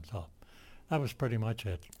time. So that was pretty much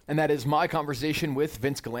it. And that is my conversation with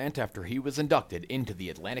Vince Gallant after he was inducted into the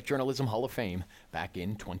Atlantic Journalism Hall of Fame back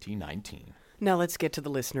in 2019. Now let's get to the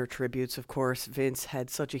listener tributes. Of course, Vince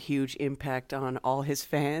had such a huge impact on all his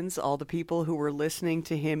fans, all the people who were listening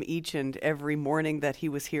to him each and every morning that he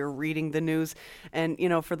was here reading the news. And, you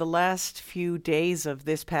know, for the last few days of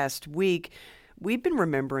this past week, we've been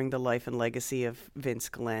remembering the life and legacy of Vince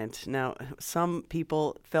Gallant. Now, some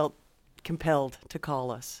people felt compelled to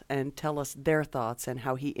call us and tell us their thoughts and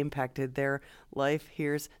how he impacted their life.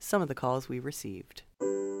 Here's some of the calls we received.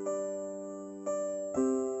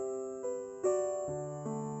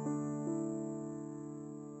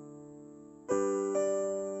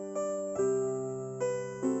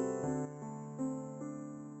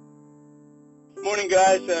 Morning,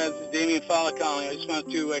 guys. This is Damien Fowler calling. I just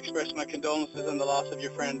wanted to express my condolences on the loss of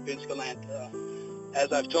your friend Vince Gallant.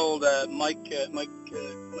 As I've told Mike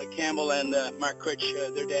Campbell and Mark Critch,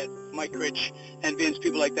 their dad, Mike Critch, and Vince,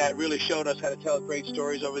 people like that really showed us how to tell great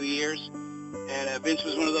stories over the years. And Vince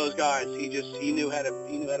was one of those guys. He knew how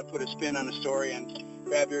to put a spin on a story and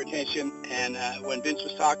grab your attention. And when Vince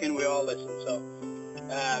was talking, we all listened. So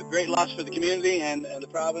great loss for the community and the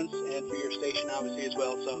province, and for your station, obviously, as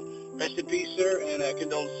well. So rest in peace, sir, and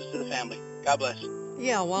condolences to the family. God bless.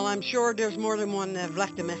 Yeah, well, I'm sure there's more than one that have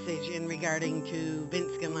left a message in regarding to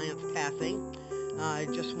Vince Gallant's passing. I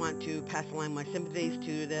just want to pass along my sympathies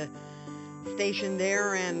to the station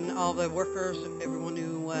there and all the workers, everyone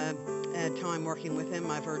who had time working with him.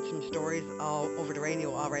 I've heard some stories all over the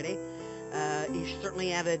radio already. He certainly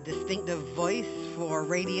had a distinctive voice for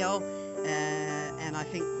radio, and I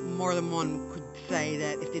think more than one could say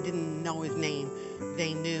that if they didn't know his name,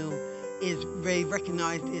 they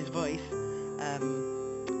recognized his voice.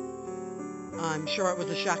 I'm sure it was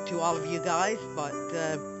a shock to all of you guys, but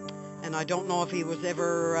and I don't know if he was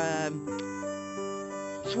ever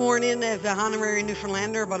sworn in as an honorary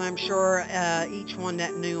Newfoundlander, but I'm sure each one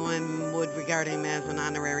that knew him would regard him as an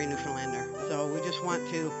honorary Newfoundlander. So we just want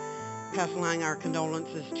to pass along our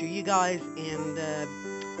condolences to you guys and the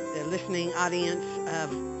listening audience of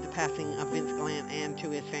the passing of Vince Gallant and to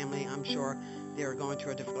his family. I'm sure they're going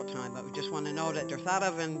through a difficult time, but we just want to know that they're thought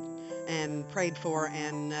of and prayed for,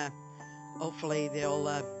 and hopefully they'll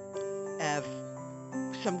have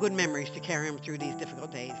some good memories to carry them through these difficult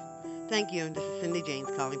days. Thank you. This is Cindy James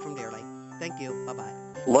calling from Deer Lake. Thank you. Bye-bye.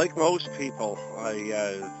 Like most people,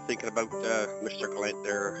 I thinking about Mr. Gallant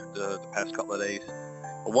there the past couple of days.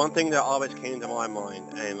 But one thing that always came to my mind,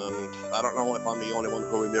 and I don't know if I'm the only one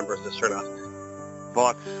who remembers this or not,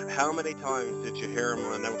 but how many times did you hear him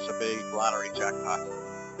announce a big lottery jackpot?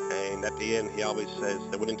 And at the end, he always says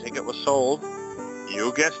the winning ticket was sold.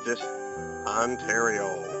 You guessed it,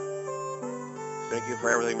 Ontario. Thank you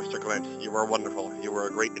for everything, Mr. Gallant. You were wonderful. You were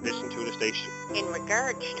a great addition to the station. In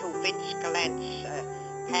regards to Vince Gallant's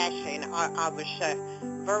passing, I was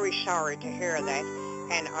very sorry to hear that,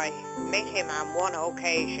 and I met him on one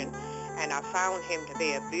occasion, and I found him to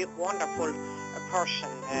be a wonderful person.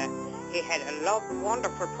 He had a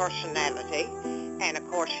wonderful personality, and of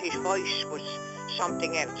course his voice was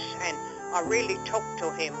something else, and I really took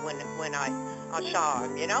to him when I saw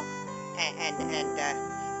him, you know, and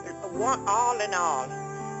all in all,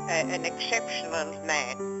 an exceptional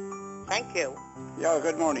man. Thank you. Yeah,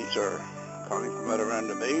 good morning, sir. Calling from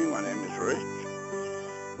Adirondacks Bay. My name is Rich.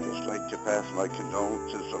 Just like to pass my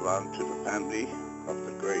condolences along to the family of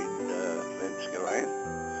the great Vince Gallant.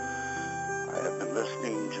 I have been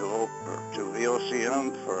listening to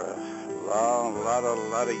VOCM for a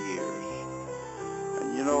lot of years.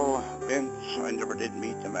 And you know, Vince, I never did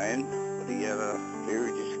meet the man, but he had a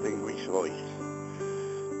very distinguished voice.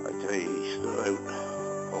 I tell you, he stood out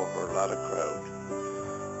over a lot of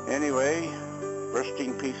crowd. Anyway, rest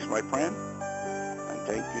in peace, my friend, and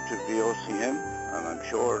thank you to VOCM, and I'm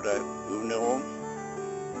sure that you know them,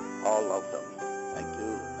 all love them. Thank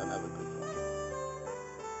you, and have a good one.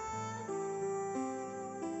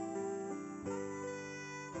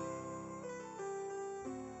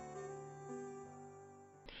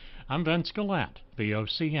 I'm Vince Gallant,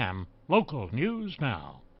 VOCM, Local News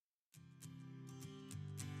Now.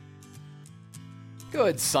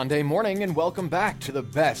 Good Sunday morning and welcome back to the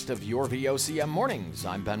best of Your VOCM Mornings.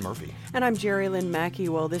 I'm Ben Murphy. And I'm Gerri Lynn Mackey.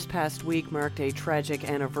 Well, this past week marked a tragic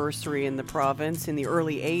anniversary in the province. In the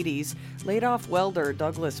early 80s, laid-off welder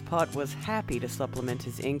Douglas Putt was happy to supplement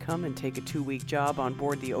his income and take a 2-week job on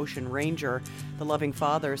board the Ocean Ranger. The loving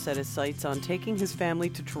father set his sights on taking his family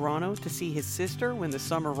to Toronto to see his sister when the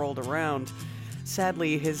summer rolled around.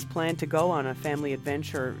 Sadly, his plan to go on a family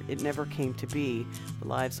adventure, it never came to be. The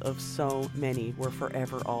lives of so many were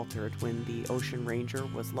forever altered when the Ocean Ranger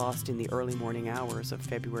was lost in the early morning hours of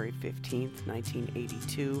February 15th,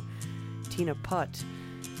 1982. Tina Putt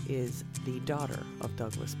is the daughter of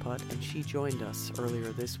Douglas Putt, and she joined us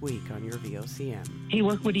earlier this week on Your VOCM. He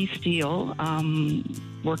worked with East Steel,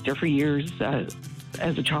 worked there for years.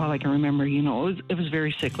 As a child, I can remember, you know, it was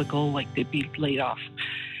very cyclical, like they'd be laid off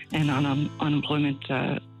and on unemployment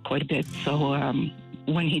quite a bit. So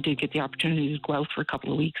when he did get the opportunity to go out for a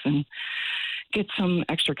couple of weeks and get some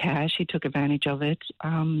extra cash, he took advantage of it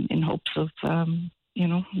in hopes of,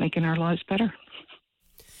 making our lives better.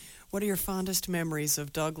 What are your fondest memories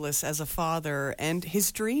of Douglas as a father and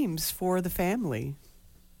his dreams for the family?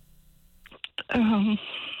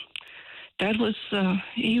 Dad was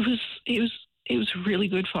he was a really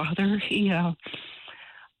good father. He I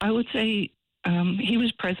would say he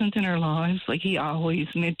was present in our lives. Like, he always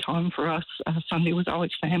made time for us. Sunday was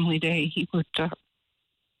always family day. He would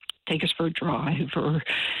take us for a drive or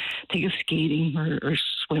take us skating or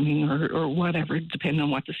swimming or whatever, depending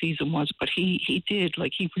on what the season was. But he did,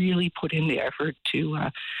 like, he really put in the effort to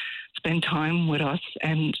spend time with us.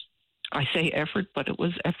 And I say effort, but it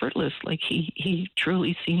was effortless. Like, he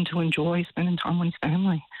truly seemed to enjoy spending time with his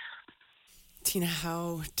family. Tina,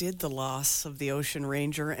 how did the loss of the Ocean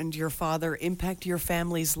Ranger and your father impact your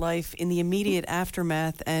family's life in the immediate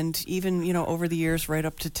aftermath and even, over the years right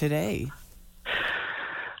up to today?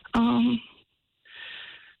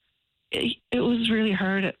 It was really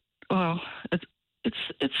hard.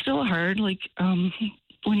 It's still hard. Like,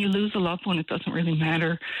 when you lose a loved one, it doesn't really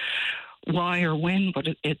matter why or when, but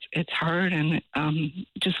it's hard. And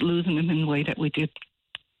just losing them in the way that we did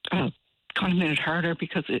kind of made it harder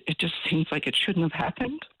because it just seems like it shouldn't have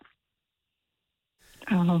happened.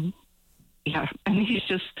 And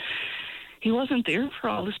he wasn't there for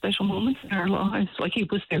all the special moments in our lives. Like, he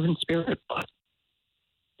was there in spirit, but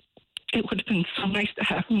it would have been so nice to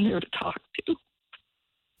have him there to talk to.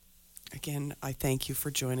 Again, I thank you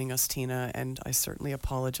for joining us, Tina, and I certainly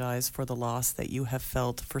apologize for the loss that you have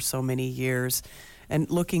felt for so many years. And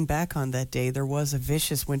looking back on that day, there was a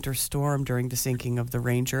vicious winter storm during the sinking of the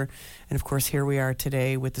Ranger. And of course, here we are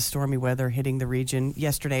today with the stormy weather hitting the region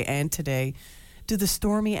yesterday and today. Do the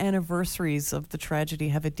stormy anniversaries of the tragedy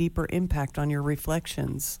have a deeper impact on your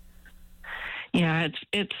reflections? Yeah,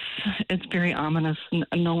 it's very ominous,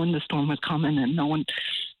 knowing the storm was coming and knowing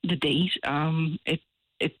the date.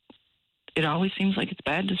 It always seems like it's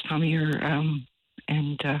bad this time of year,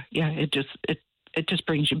 it just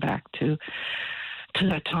brings you back to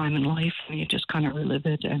that time in life, and you just kind of relive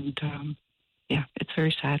it, and it's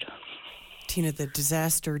very sad. Tina, the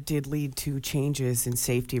disaster did lead to changes in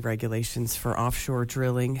safety regulations for offshore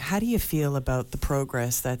drilling. How do you feel about the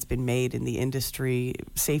progress that's been made in the industry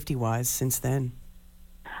safety-wise since then?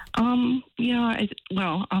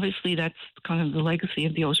 Well, obviously that's kind of the legacy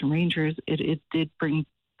of the Ocean Rangers. It did bring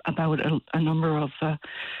about a number of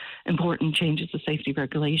important changes to safety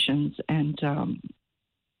regulations, and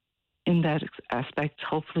in that aspect,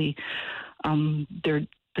 hopefully, the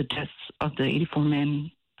deaths of the 84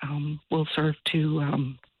 men will serve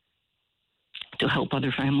to help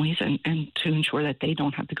other families and to ensure that they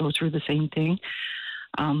don't have to go through the same thing.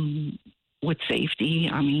 With safety,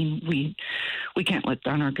 I mean, we can't let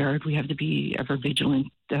down our guard. We have to be ever vigilant.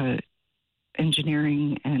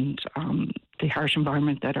 Engineering and the harsh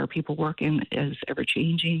environment that our people work in is ever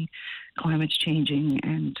changing. Climate's changing,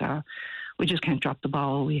 and we just can't drop the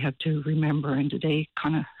ball. We have to remember, and today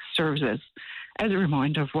kind of serves as a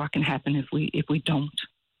reminder of what can happen if we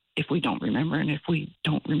don't remember, and if we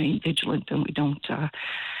don't remain vigilant, and we don't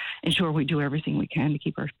ensure we do everything we can to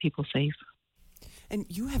keep our people safe. And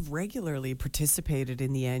you have regularly participated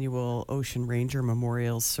in the annual Ocean Ranger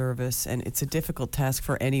Memorial Service, and it's a difficult task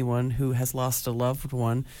for anyone who has lost a loved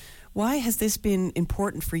one. Why has this been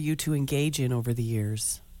important for you to engage in over the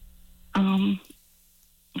years?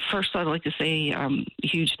 First, I'd like to say a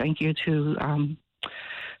huge thank you to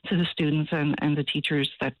the students and the teachers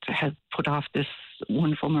that have put off this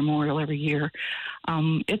wonderful memorial every year.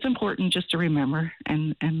 It's important just to remember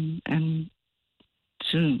and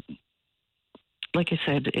to, like I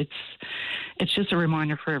said, it's just a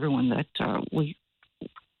reminder for everyone that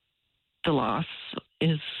the loss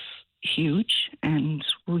is huge, and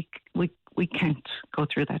we can't go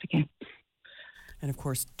through that again. And of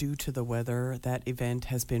course, due to the weather, that event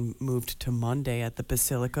has been moved to Monday at the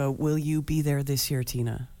Basilica. Will you be there this year,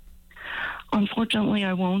 Tina? Unfortunately,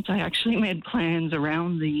 I won't. I actually made plans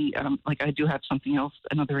around the, I do have something else,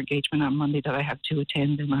 another engagement on Monday that I have to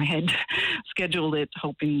attend, and I had scheduled it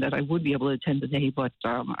hoping that I would be able to attend today, but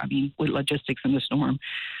with logistics and the storm,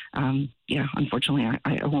 unfortunately,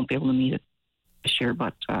 I won't be able to meet it this year,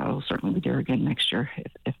 but I'll certainly be there again next year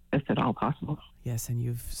if at all possible. Yes, and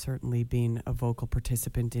you've certainly been a vocal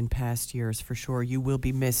participant in past years, for sure. You will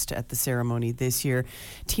be missed at the ceremony this year.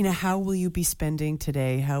 Tina, how will you be spending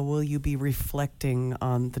today? How will you be reflecting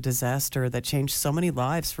on the disaster that changed so many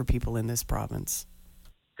lives for people in this province?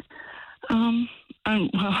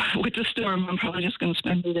 With the storm, I'm probably just going to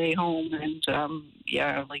spend the day home, and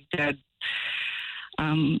like Dad.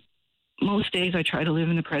 Most days I try to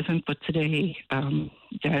live in the present, but today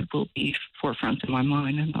Dad will be forefront in my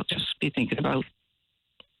mind, and I'll just be thinking about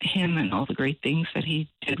him and all the great things that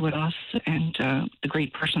he did with us, and the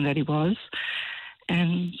great person that he was.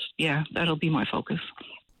 And that'll be my focus.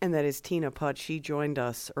 And that is Tina Putt. She joined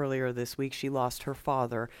us earlier this week. She lost her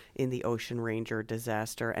father in the Ocean Ranger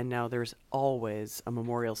disaster, and now there's always a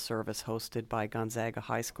memorial service hosted by Gonzaga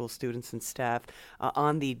High School students and staff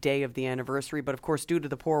on the day of the anniversary. But of course, due to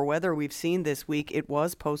the poor weather we've seen this week, it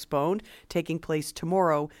was postponed, taking place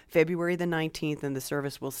tomorrow, February the 19th, and the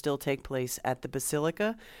service will still take place at the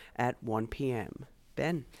Basilica at 1 p.m.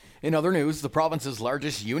 Ben. In other news, the province's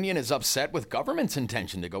largest union is upset with government's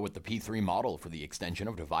intention to go with the P3 model for the extension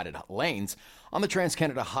of divided lanes on the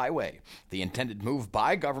Trans-Canada Highway. The intended move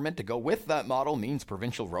by government to go with that model means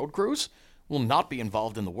provincial road crews will not be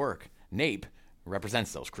involved in the work. NAPE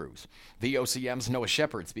represents those crews. VOCM's Noah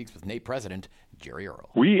Shepherd speaks with NAPE President Gerri.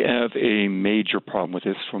 We have a major problem with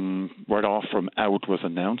this from out was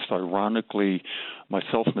announced. Ironically,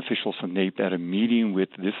 myself and officials from NAPE had a meeting with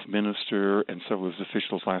this minister and several of his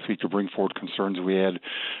officials last week to bring forward concerns we had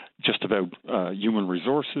just about human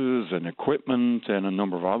resources and equipment and a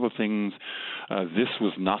number of other things. This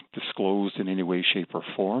was not disclosed in any way, shape, or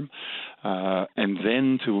form. And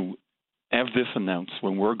then to have this announced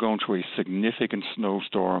when we're going through a significant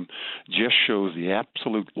snowstorm just shows the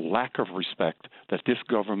absolute lack of respect that this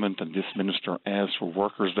government and this minister has for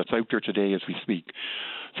workers that's out there today as we speak.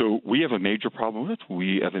 So we have a major problem with it.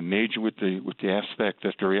 We have a major with the aspect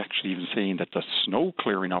that they're actually even saying that the snow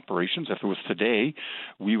clearing operations, if it was today,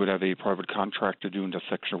 we would have a private contractor doing that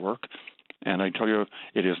section of work. And I tell you,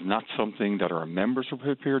 it is not something that our members are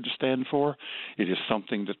prepared to stand for. It is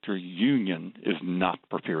something that their union is not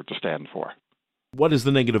prepared to stand for. What is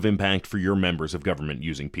the negative impact for your members of government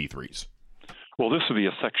using P3s? Well, this will be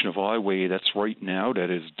a section of highway that's right now that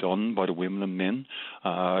is done by the women and men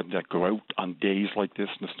that go out on days like this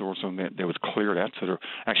in the snowstorm. They would clear that. So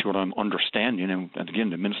actually what I'm understanding, and again,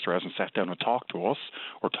 the minister hasn't sat down and talked to us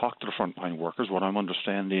or talked to the frontline workers. What I'm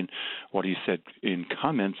understanding, what he said in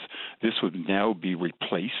comments, this would now be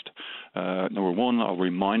replaced. Number one, I'll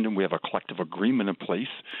remind him we have a collective agreement in place,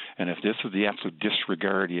 and if this is the absolute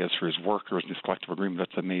disregard he has for his workers in this collective agreement,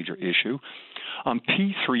 that's a major issue. On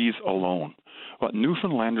P3s alone, what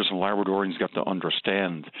Newfoundlanders and Labradorians got to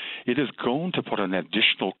understand, it is going to put an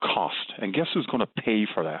additional cost. And guess who's going to pay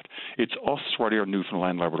for that? It's us right here in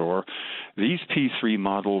Newfoundland, Labrador. These P3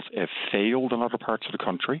 models have failed in other parts of the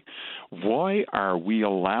country. Why are we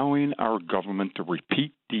allowing our government to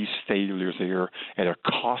repeat these failures here at a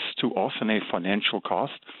cost to us and a financial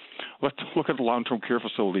cost? Let's look at the long-term care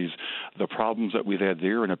facilities, the problems that we've had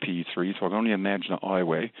there in a P3. So I can only imagine a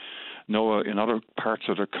highway. No, in other parts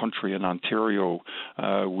of the country, in Ontario,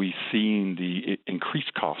 we've seen the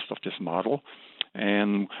increased cost of this model.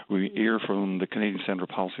 And we hear from the Canadian Centre of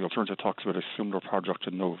Policy Alternatives that talks about a similar project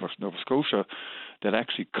in Nova Scotia that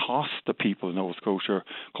actually cost the people in Nova Scotia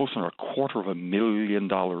close to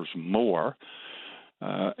 $250,000 more.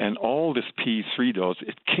 And all this P3 does,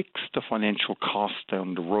 it kicks the financial costs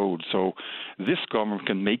down the road. So this government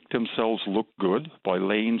can make themselves look good by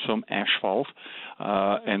laying some asphalt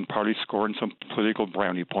and probably scoring some political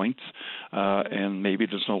brownie points. And maybe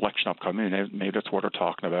there's an election upcoming, and maybe that's what they're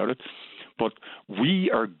talking about it. But we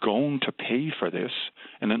are going to pay for this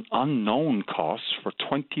in an unknown cost for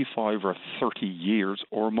 25 or 30 years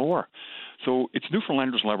or more. So it's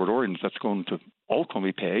Newfoundlanders and Labradorians that's going to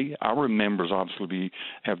ultimately pay. Our members obviously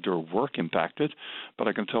have their work impacted, but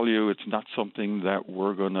I can tell you it's not something that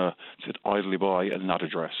we're going to sit idly by and not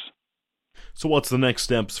address. So what's the next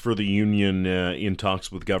steps for the union in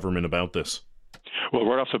talks with government about this? Well,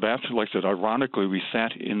 right off the bat, like I said, ironically, we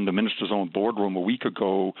sat in the minister's own boardroom a week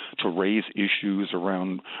ago to raise issues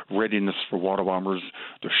around readiness for water bombers,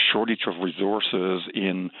 the shortage of resources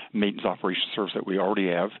in maintenance operations service that we already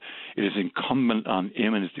have. It is incumbent on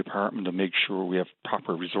him and his department to make sure we have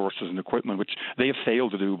proper resources and equipment, which they have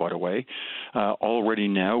failed to do, by the way. Already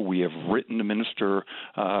now, we have written the minister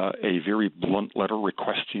a very blunt letter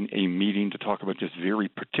requesting a meeting to talk about this very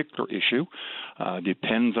particular issue.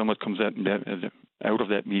 Depends on what comes out of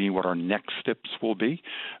that meeting, what our next steps will be,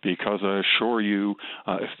 because I assure you,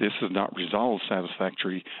 if this is not resolved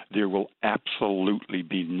satisfactorily, there will absolutely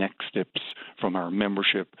be next steps from our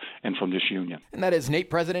membership and from this union. And that is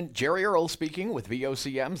NAPE President Gerri Earle speaking with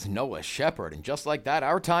VOCM's Noah Shepherd. And just like that,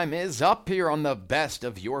 our time is up here on the best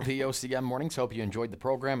of Your VOCM Mornings. Hope you enjoyed the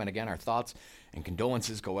program. And again, our thoughts and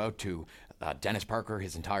condolences go out to Dennis Parker,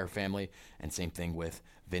 his entire family, and same thing with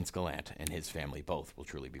Vince Gallant and his family. Both will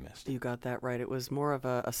truly be missed. You got that right. It was more of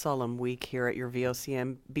a solemn week here at your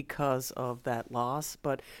VOCM because of that loss.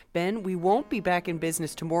 But, Ben, we won't be back in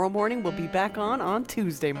business tomorrow morning. We'll be back on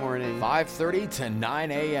Tuesday morning. 5:30 to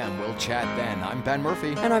 9 a.m. We'll chat then. I'm Ben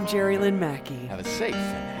Murphy. And I'm Gerri Lynn Mackey. Have a safe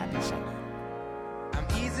and happy Sunday.